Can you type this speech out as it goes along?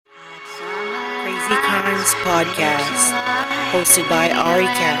Crazy Crimes Podcast, hosted by Ari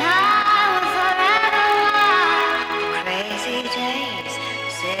Cat. Crazy days,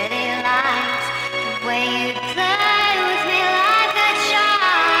 city lights, the way you play with me like a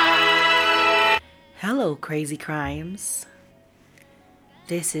child. Hello, Crazy Crimes.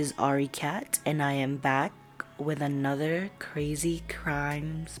 This is Ari Cat, and I am back with another Crazy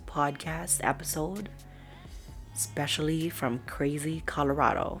Crimes Podcast episode, especially from Crazy,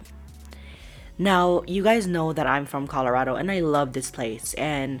 Colorado. Now, you guys know that I'm from Colorado and I love this place,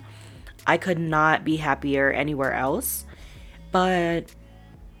 and I could not be happier anywhere else. But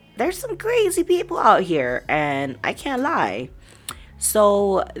there's some crazy people out here, and I can't lie.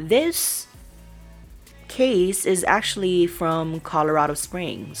 So, this case is actually from Colorado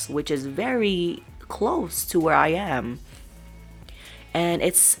Springs, which is very close to where I am. And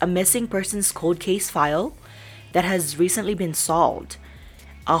it's a missing persons cold case file that has recently been solved.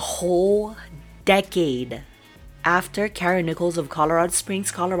 A whole decade after Karen Nichols of Colorado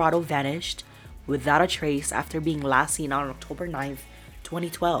Springs, Colorado vanished without a trace after being last seen on October 9th,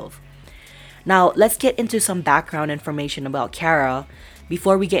 2012. Now, let's get into some background information about Kara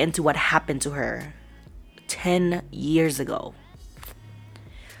before we get into what happened to her 10 years ago.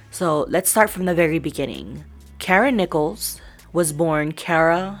 So, let's start from the very beginning. Karen Nichols was born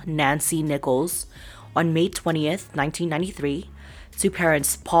Kara Nancy Nichols on May 20th, 1993, to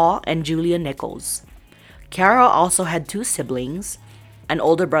parents Paul and Julia Nichols. Kara also had two siblings, an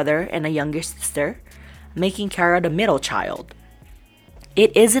older brother and a younger sister, making Kara the middle child.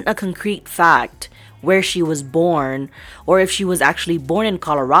 It isn't a concrete fact where she was born or if she was actually born in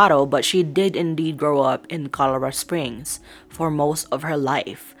Colorado, but she did indeed grow up in Colorado Springs for most of her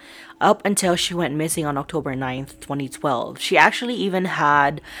life, up until she went missing on October 9th, 2012. She actually even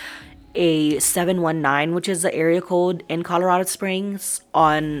had a 719, which is the area code in Colorado Springs,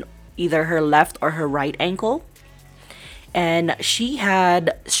 on either her left or her right ankle. And she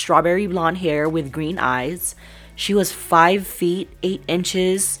had strawberry blonde hair with green eyes. She was 5 feet 8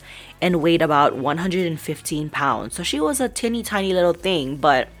 inches and weighed about 115 pounds. So she was a teeny tiny little thing,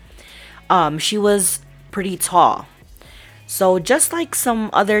 but she was pretty tall. So just like some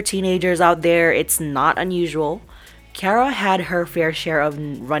other teenagers out there, it's not unusual. Kara had her fair share of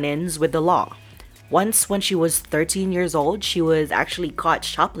run-ins with the law. Once, when she was 13 years old, she was actually caught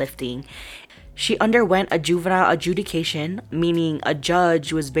shoplifting. She underwent a juvenile adjudication, meaning a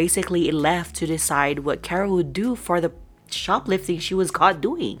judge was basically left to decide what Kara would do for the shoplifting she was caught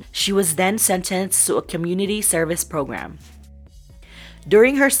doing. She was then sentenced to a community service program.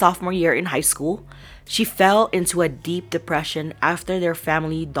 During her sophomore year in high school, she fell into a deep depression after their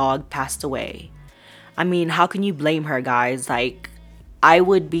family dog passed away. I mean, how can you blame her, guys? Like, I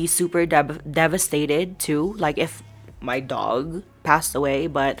would be super devastated too, like if my dog passed away.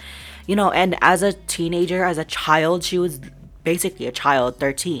 But, and as a teenager, as a child, she was basically a child,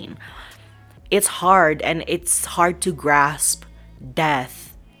 13. It's hard, and it's hard to grasp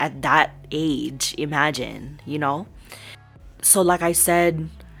death at that age, imagine. So like I said,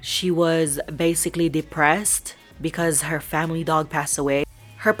 she was basically depressed because her family dog passed away.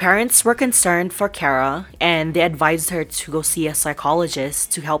 Her parents were concerned for Kara, and they advised her to go see a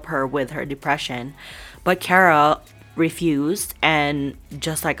psychologist to help her with her depression. But Kara refused, and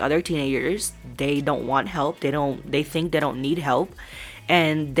just like other teenagers, they don't want help. They think they don't need help,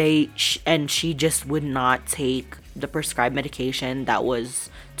 and she just would not take the prescribed medication that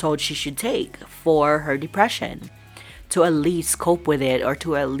was told she should take for her depression to at least cope with it or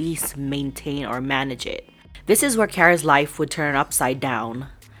to at least maintain or manage it. This is where Kara's life would turn upside down.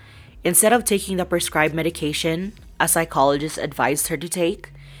 Instead of taking the prescribed medication a psychologist advised her to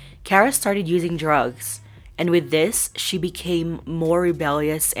take, Kara started using drugs, and with this, she became more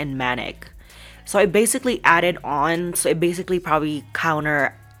rebellious and manic. So it basically added on, so it basically probably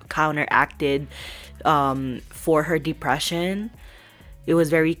counteracted for her depression. It was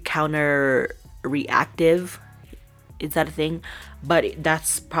very counter reactive. Is that a thing? But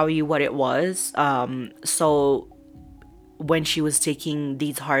that's probably what it was. So when she was taking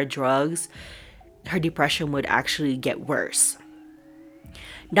these hard drugs, her depression would actually get worse.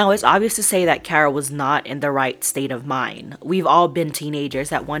 Now, it's obvious to say that Kara was not in the right state of mind. We've all been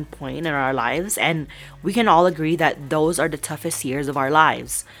teenagers at one point in our lives, and we can all agree that those are the toughest years of our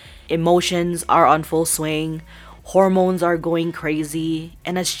lives. Emotions are on full swing, hormones are going crazy,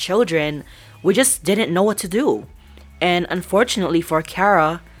 and as children, we just didn't know what to do. And unfortunately for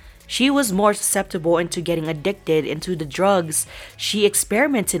Kara, she was more susceptible into getting addicted into the drugs she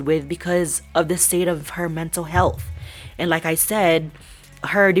experimented with because of the state of her mental health. And like I said,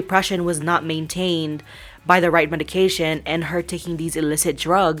 her depression was not maintained buy the right medication, and her taking these illicit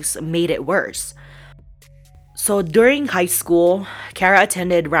drugs made it worse. So during high school, Kara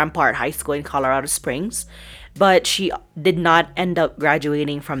attended Rampart High School in Colorado Springs, but she did not end up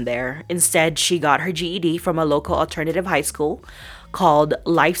graduating from there. Instead, she got her GED from a local alternative high school called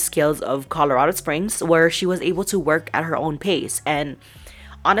Life Skills of Colorado Springs, where she was able to work at her own pace. And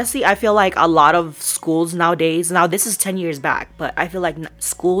honestly, I feel like a lot of schools nowadays, now this is 10 years back, but I feel like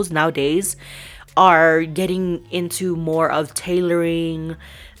schools nowadays are getting into more of tailoring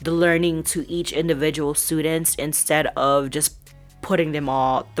the learning to each individual students instead of just putting them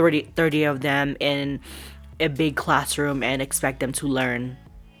all 30 of them in a big classroom and expect them to learn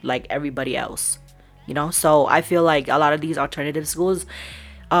like everybody else, you know. So I feel like a lot of these alternative schools,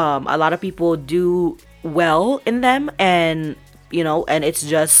 a lot of people do well in them, and you know, and it's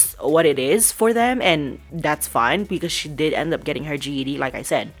just what it is for them, and that's fine because she did end up getting her GED, like I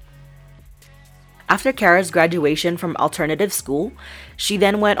said. After Kara's graduation from alternative school, she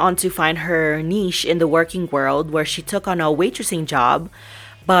then went on to find her niche in the working world where she took on a waitressing job,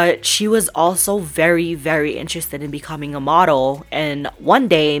 but she was also very, very interested in becoming a model and one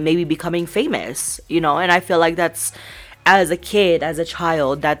day maybe becoming famous, you know, and I feel like that's, as a kid, as a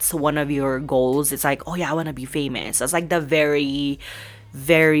child, that's one of your goals. It's like, oh yeah, I want to be famous. That's like the very,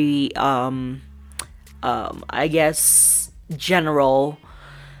 very, I guess, general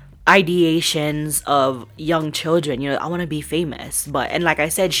ideations of young children. You know, I want to be famous. But, and like I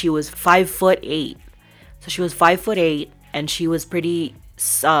said, she was 5'8". So she was 5'8", and she was pretty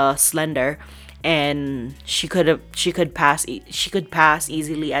slender, and she could pass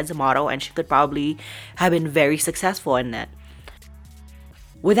easily as a model, and she could probably have been very successful in that.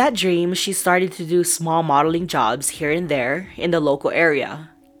 With that dream, she started to do small modeling jobs here and there in the local area.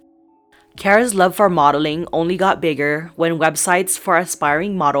 Kara's love for modeling only got bigger when websites for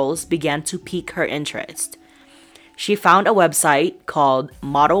aspiring models began to pique her interest. She found a website called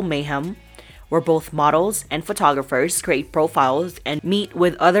Model Mayhem, where both models and photographers create profiles and meet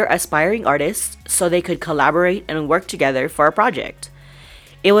with other aspiring artists so they could collaborate and work together for a project.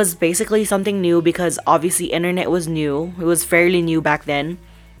 It was basically something new because obviously internet was new. It was fairly new back then.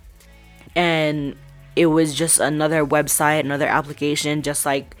 And it was just another website, another application, just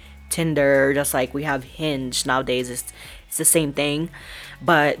like Tinder, just like we have Hinge nowadays. It's the same thing,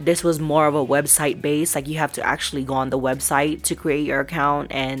 but this was more of a website base. Like you have to actually go on the website to create your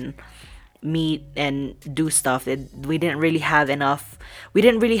account and meet and do stuff. We didn't really have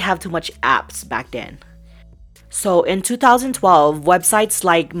too much apps back then. So in 2012, websites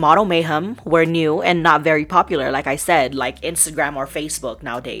like Model Mayhem were new and not very popular, like I said, like Instagram or Facebook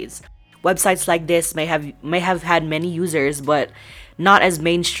nowadays. Websites like this may have had many users, but not as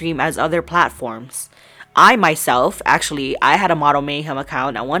mainstream as other platforms. I myself, actually, I had a Model Mayhem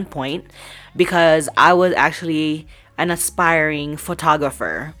account at one point because I was actually an aspiring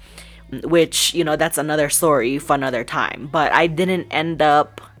photographer, which, you know, that's another story for another time. But I didn't end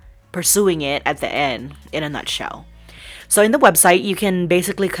up pursuing it at the end, in a nutshell. So in the website, you can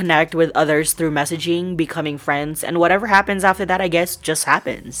basically connect with others through messaging, becoming friends, and whatever happens after that, I guess, just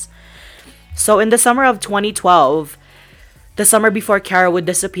happens. So in the summer of 2012, the summer before Kara would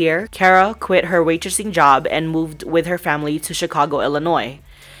disappear, Kara quit her waitressing job and moved with her family to Chicago, Illinois.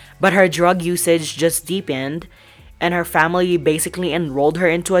 But her drug usage just deepened, and her family basically enrolled her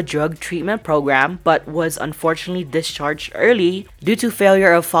into a drug treatment program, but was unfortunately discharged early due to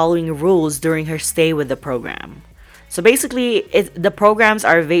failure of following rules during her stay with the program. So basically, the programs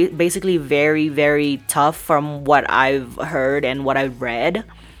are basically very, very tough from what I've heard and what I've read.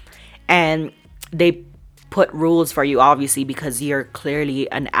 And they put rules for you, obviously, because you're clearly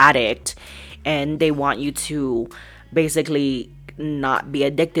an addict, and they want you to basically not be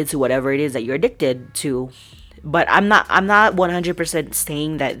addicted to whatever it is that you're addicted to. But I'm not 100%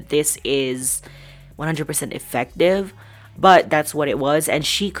 saying that this is 100% effective, but that's what it was. And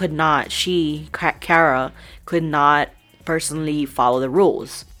Kara could not personally follow the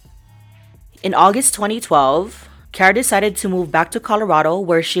rules. In August 2012, Kara decided to move back to Colorado,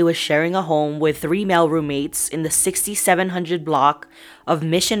 where she was sharing a home with 3 male roommates in the 6700 block of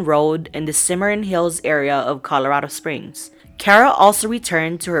Mission Road in the Cimarron Hills area of Colorado Springs. Kara also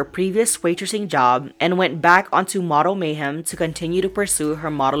returned to her previous waitressing job and went back onto Model Mayhem to continue to pursue her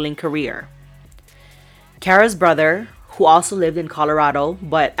modeling career. Kara's brother, who also lived in Colorado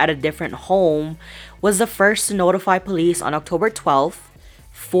but at a different home, was the first to notify police on October 12th,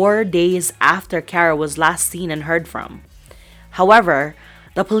 4 days after Kara was last seen and heard from. However,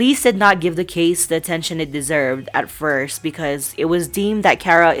 the police did not give the case the attention it deserved at first because it was deemed that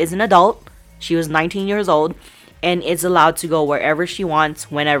Kara is an adult, she was 19 years old, and is allowed to go wherever she wants,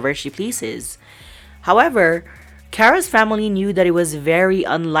 whenever she pleases. However, Kara's family knew that it was very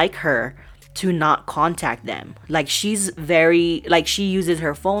unlike her to not contact them. Like she uses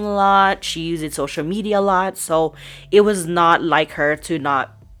her phone a lot, she uses social media a lot, so it was not like her to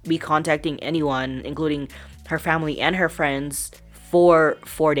not be contacting anyone, including her family and her friends, for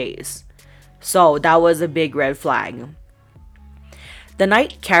 4 days. So that was a big red flag. The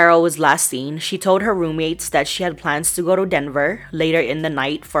night Carol was last seen, she told her roommates that she had plans to go to Denver later in the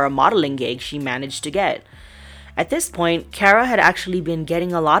night for a modeling gig she managed to get. At this point, Kara had actually been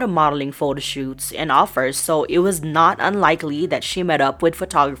getting a lot of modeling photo shoots and offers, so it was not unlikely that she met up with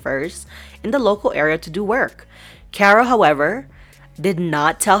photographers in the local area to do work. Kara, however, did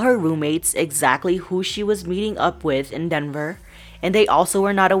not tell her roommates exactly who she was meeting up with in Denver, and they also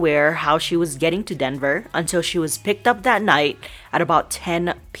were not aware how she was getting to Denver until she was picked up that night at about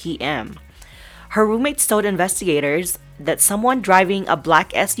 10 p.m. Her roommates told investigators that someone driving a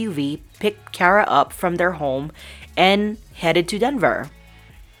black SUV picked Kara up from their home and headed to Denver.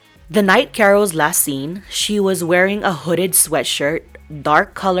 The night Kara was last seen, she was wearing a hooded sweatshirt,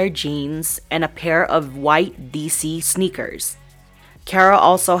 dark colored jeans, and a pair of white DC sneakers. Kara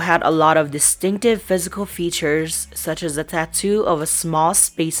also had a lot of distinctive physical features, such as a tattoo of a small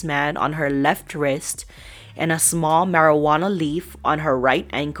spaceman on her left wrist and a small marijuana leaf on her right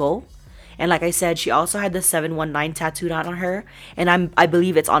ankle. And like I said, she also had the 719 tattooed on her, and I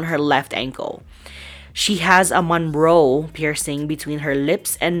believe it's on her left ankle. She has a Monroe piercing between her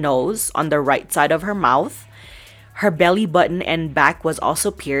lips and nose on the right side of her mouth. Her belly button and back was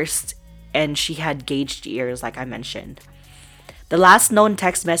also pierced, and she had gauged ears, like I mentioned. The last known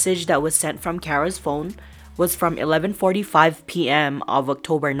text message that was sent from Kara's phone was from 11:45 p.m. of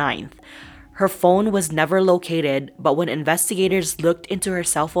October 9th. Her phone was never located, but when investigators looked into her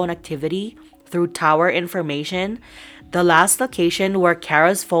cell phone activity through tower information, the last location where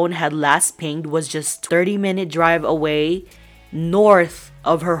Kara's phone had last pinged was just 30-minute drive away north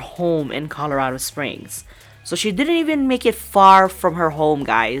of her home in Colorado Springs. So she didn't even make it far from her home,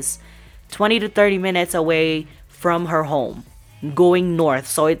 guys. 20 to 30 minutes away from her home, going north.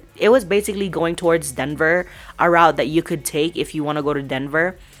 So it was basically going towards Denver, a route that you could take if you want to go to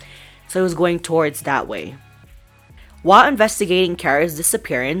Denver. So it was going towards that way. While investigating Kara's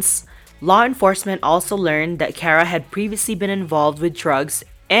disappearance, law enforcement also learned that Kara had previously been involved with drugs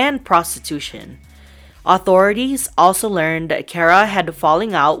and prostitution. Authorities also learned that Kara had a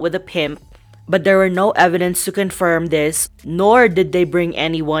falling out with a pimp, but there were no evidence to confirm this, nor did they bring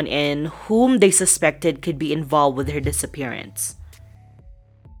anyone in whom they suspected could be involved with her disappearance.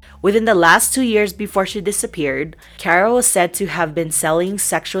 Within the last 2 years before she disappeared, Kara was said to have been selling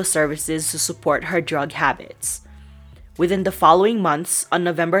sexual services to support her drug habits. Within the following months, on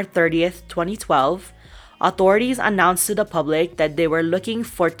November 30th, 2012, authorities announced to the public that they were looking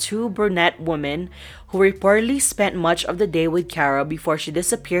for two brunette women who reportedly spent much of the day with Kara before she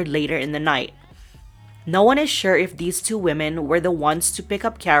disappeared later in the night. No one is sure if these two women were the ones to pick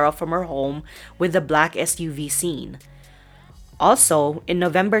up Kara from her home with the black SUV seen. Also, in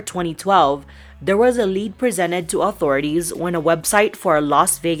November 2012, there was a lead presented to authorities when a website for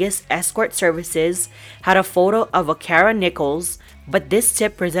Las Vegas escort services had a photo of a Kara Nichols, but this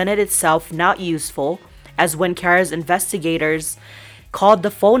tip presented itself not useful, as when Kara's investigators called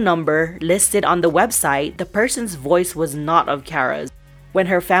the phone number listed on the website, the person's voice was not of Kara's. When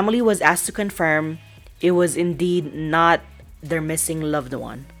her family was asked to confirm, it was indeed not their missing loved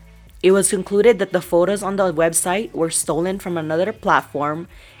one. It was concluded that the photos on the website were stolen from another platform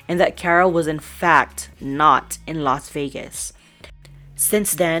and that Kara was in fact not in Las Vegas.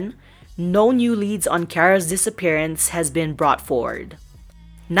 Since then, no new leads on Kara's disappearance has been brought forward.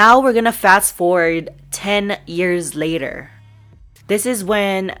 Now we're gonna fast forward 10 years later. This is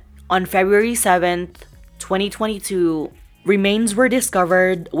when, on February 7th, 2022, remains were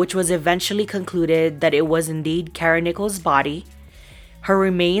discovered, which was eventually concluded that it was indeed Kara Nichols' body. Her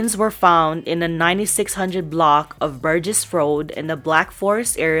remains were found in the 9600 block of Burgess Road in the Black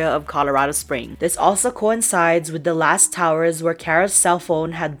Forest area of Colorado Springs. This also coincides with the last towers where Kara's cell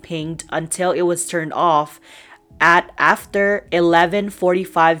phone had pinged until it was turned off at after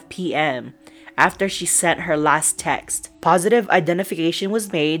 11:45 p.m. after she sent her last text. Positive identification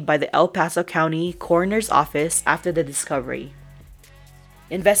was made by the El Paso County Coroner's Office after the discovery.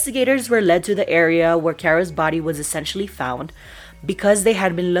 Investigators were led to the area where Kara's body was essentially found because they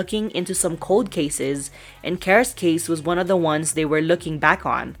had been looking into some cold cases, and Kara's case was one of the ones they were looking back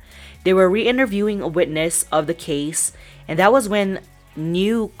on. They were re-interviewing a witness of the case, and that was when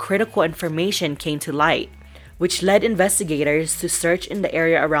new critical information came to light, which led investigators to search in the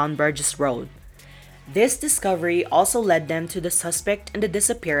area around Burgess Road. This discovery also led them to the suspect in the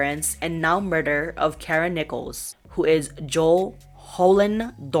disappearance and now murder of Kara Nichols, who is Joel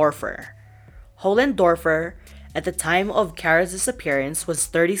Hollendorfer. Hollendorfer, at the time of Kara's disappearance, was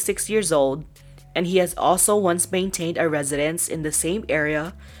 36 years old, and he has also once maintained a residence in the same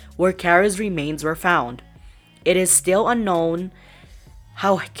area where Kara's remains were found. It is still unknown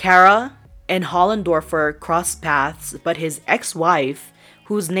how Kara and Hollendorfer crossed paths, but his ex-wife,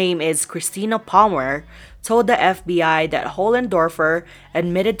 whose name is Christina Palmer, told the FBI that Hollendorfer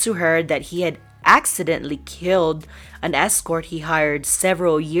admitted to her that he had accidentally killed an escort he hired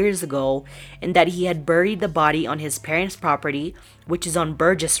several years ago and that he had buried the body on his parents' property, which is on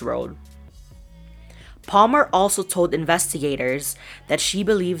Burgess Road. Palmer also told investigators that she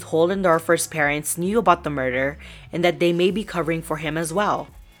believed Hollendorfer's parents knew about the murder and that they may be covering for him as well.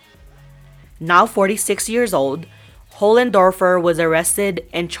 Now 46 years old, Hollendorfer was arrested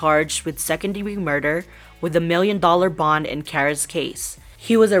and charged with second-degree murder with $1 million bond in Kara's case.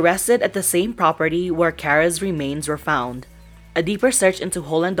 He was arrested at the same property where Kara's remains were found. A deeper search into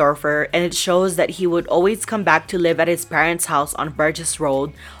Hollendorfer, and it shows that he would always come back to live at his parents' house on Burgess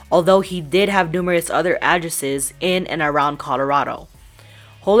Road, although he did have numerous other addresses in and around Colorado.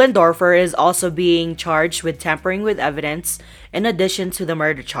 Hollendorfer is also being charged with tampering with evidence in addition to the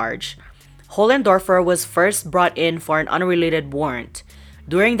murder charge. Hollendorfer was first brought in for an unrelated warrant.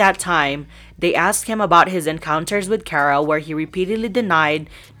 During that time, they asked him about his encounters with Kara, where he repeatedly denied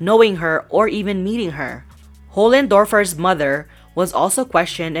knowing her or even meeting her. Hollendorfer's mother was also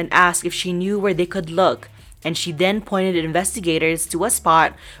questioned and asked if she knew where they could look, and she then pointed investigators to a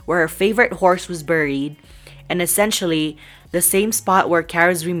spot where her favorite horse was buried, and essentially the same spot where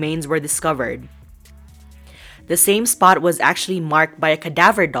Kara's remains were discovered. The same spot was actually marked by a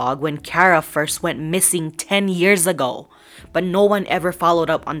cadaver dog when Kara first went missing 10 years ago, but no one ever followed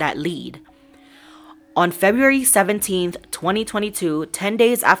up on that lead. On February 17, 2022, 10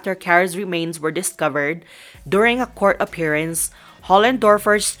 days after Kara's remains were discovered, during a court appearance,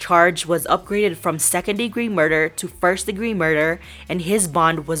 Hollendorfer's charge was upgraded from second-degree murder to first-degree murder, and his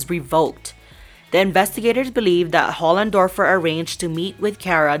bond was revoked. The investigators believe that Hollendorfer arranged to meet with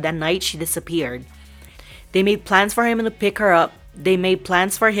Kara the night she disappeared. They made plans for him to pick her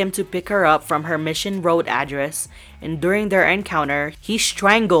up from her Mission Road address, and during their encounter, he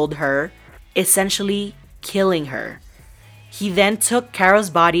strangled her, essentially killing her. He then took Kara's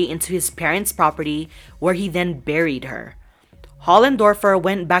body into his parents' property, where he then buried her. Hollendorfer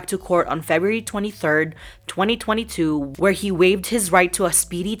went back to court on February 23, 2022, where he waived his right to a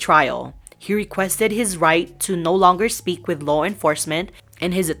speedy trial. He requested his right to no longer speak with law enforcement,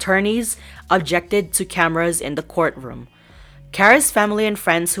 and his attorneys objected to cameras in the courtroom. Kara's family and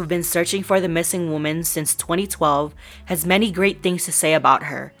friends who've been searching for the missing woman since 2012 has many great things to say about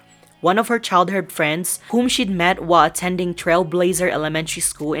her. One of her childhood friends, whom she'd met while attending Trailblazer Elementary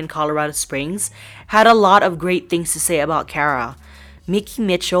School in Colorado Springs, had a lot of great things to say about Kara. Mickey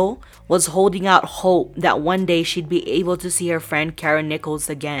Mitchell was holding out hope that one day she'd be able to see her friend Kara Nichols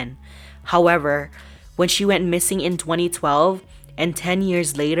again. However, when she went missing in 2012, and 10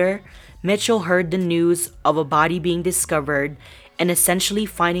 years later, Mitchell heard the news of a body being discovered and essentially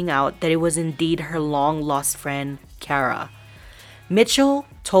finding out that it was indeed her long-lost friend, Kara. Mitchell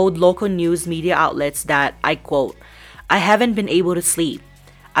told local news media outlets that, I quote, "I haven't been able to sleep.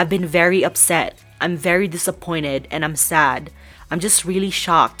 I've been very upset. I'm very disappointed and I'm sad. I'm just really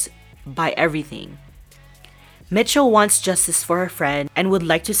shocked by everything." Mitchell wants justice for her friend and would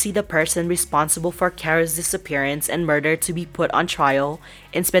like to see the person responsible for Kara's disappearance and murder to be put on trial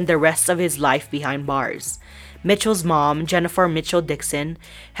and spend the rest of his life behind bars. Mitchell's mom, Jennifer Mitchell Dixon,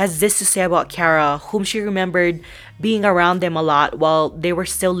 has this to say about Kara, whom she remembered being around them a lot while they were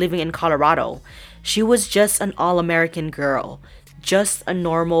still living in Colorado. She was just an all-American girl, just a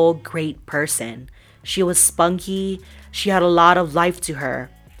normal, great person. She was spunky, she had a lot of life to her.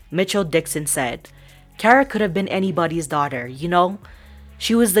 Mitchell Dixon said, "Kara could have been anybody's daughter, you know?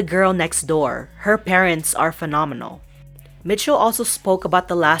 She was the girl next door. Her parents are phenomenal." Mitchell also spoke about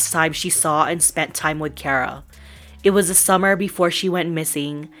the last time she saw and spent time with Kara. It was the summer before she went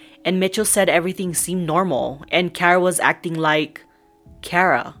missing, and Mitchell said everything seemed normal, and Kara was acting like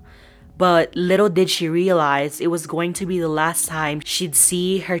Kara. But little did she realize it was going to be the last time she'd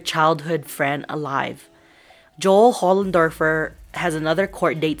see her childhood friend alive. Joel Hollendorfer has another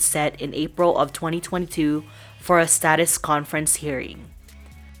court date set in April of 2022 for a status conference hearing.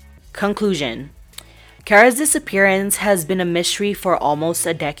 Conclusion. Kara's disappearance has been a mystery for almost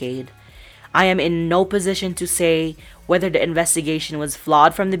a decade. I am in no position to say whether the investigation was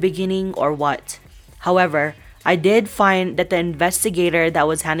flawed from the beginning or what. However, I did find that the investigator that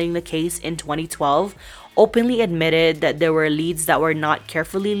was handling the case in 2012 openly admitted that there were leads that were not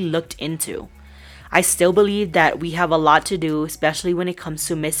carefully looked into. I still believe that we have a lot to do, especially when it comes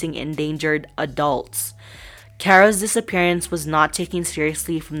to missing endangered adults. Kara's disappearance was not taken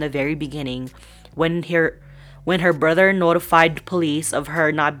seriously from the very beginning when her brother notified police of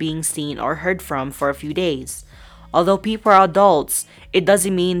her not being seen or heard from for a few days. Although people are adults, it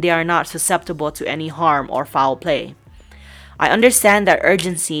doesn't mean they are not susceptible to any harm or foul play. I understand that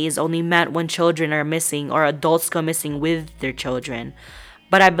urgency is only meant when children are missing or adults go missing with their children.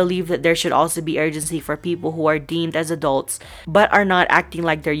 But I believe that there should also be urgency for people who are deemed as adults but are not acting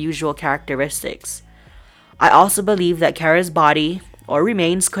like their usual characteristics. I also believe that Kara's body or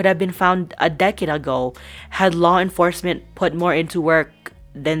remains could have been found a decade ago had law enforcement put more into work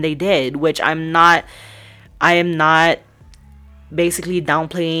than they did, which I am not basically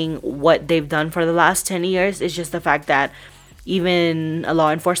downplaying what they've done for the last 10 years. It's just the fact that even a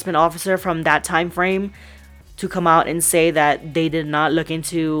law enforcement officer from that time frame to come out and say that they did not look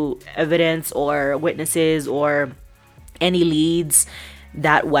into evidence or witnesses or any leads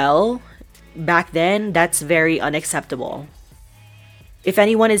that well back then, that's very unacceptable. If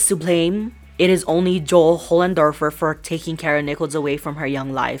anyone is to blame, it is only Joel Hollendorfer for taking Kara Nichols away from her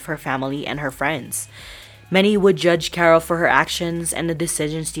young life, her family, and her friends. Many would judge Carol for her actions and the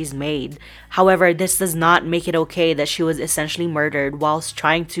decisions she's made. However, this does not make it okay that she was essentially murdered whilst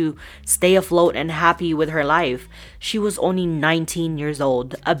trying to stay afloat and happy with her life. She was only 19 years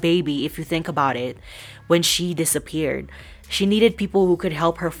old, a baby if you think about it, when she disappeared. She needed people who could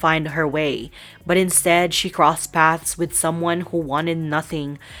help her find her way, but instead she crossed paths with someone who wanted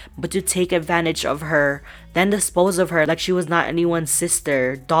nothing but to take advantage of her, then dispose of her like she was not anyone's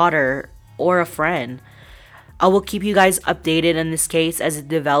sister, daughter, or a friend. I will keep you guys updated on this case as it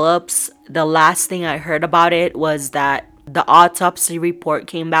develops. The last thing I heard about it was that the autopsy report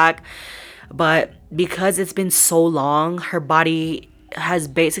came back, but because it's been so long, her body has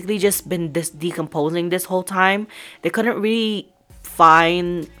basically just been decomposing this whole time. They couldn't really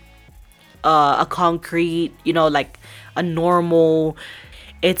find a concrete, like a normal.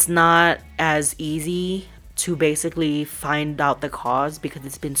 It's not as easy to basically find out the cause because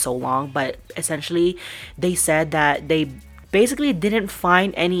it's been so long, but essentially they said that they basically didn't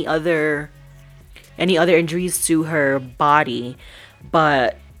find any other injuries to her body,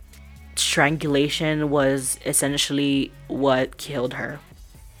 but strangulation was essentially what killed her.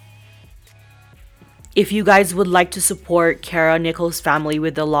 If you guys would like to support Kara Nichols' family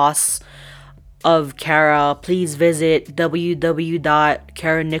with the loss of Kara, please visit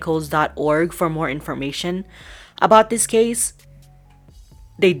www.karanichols.org for more information about this case.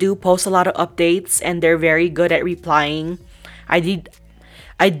 They do post a lot of updates and they're very good at replying. I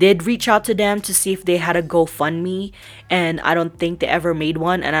did reach out to them to see if they had a GoFundMe, and I don't think they ever made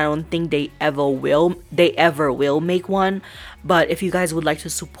one, and I don't think they ever will make one. But if you guys would like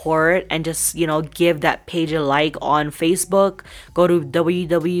to support and just, give that page a like on Facebook, go to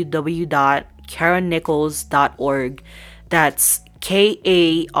www.karanichols.org. That's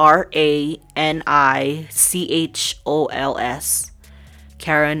KARANICHOLS.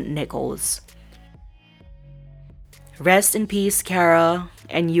 Karen Nichols. Rest in peace, Kara,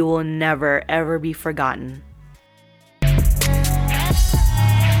 and you will never ever be forgotten. Thank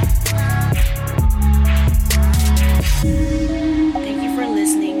you for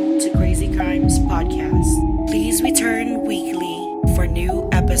listening to Crazy Crimes Podcast. Please return weekly for new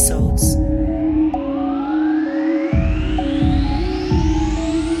episodes.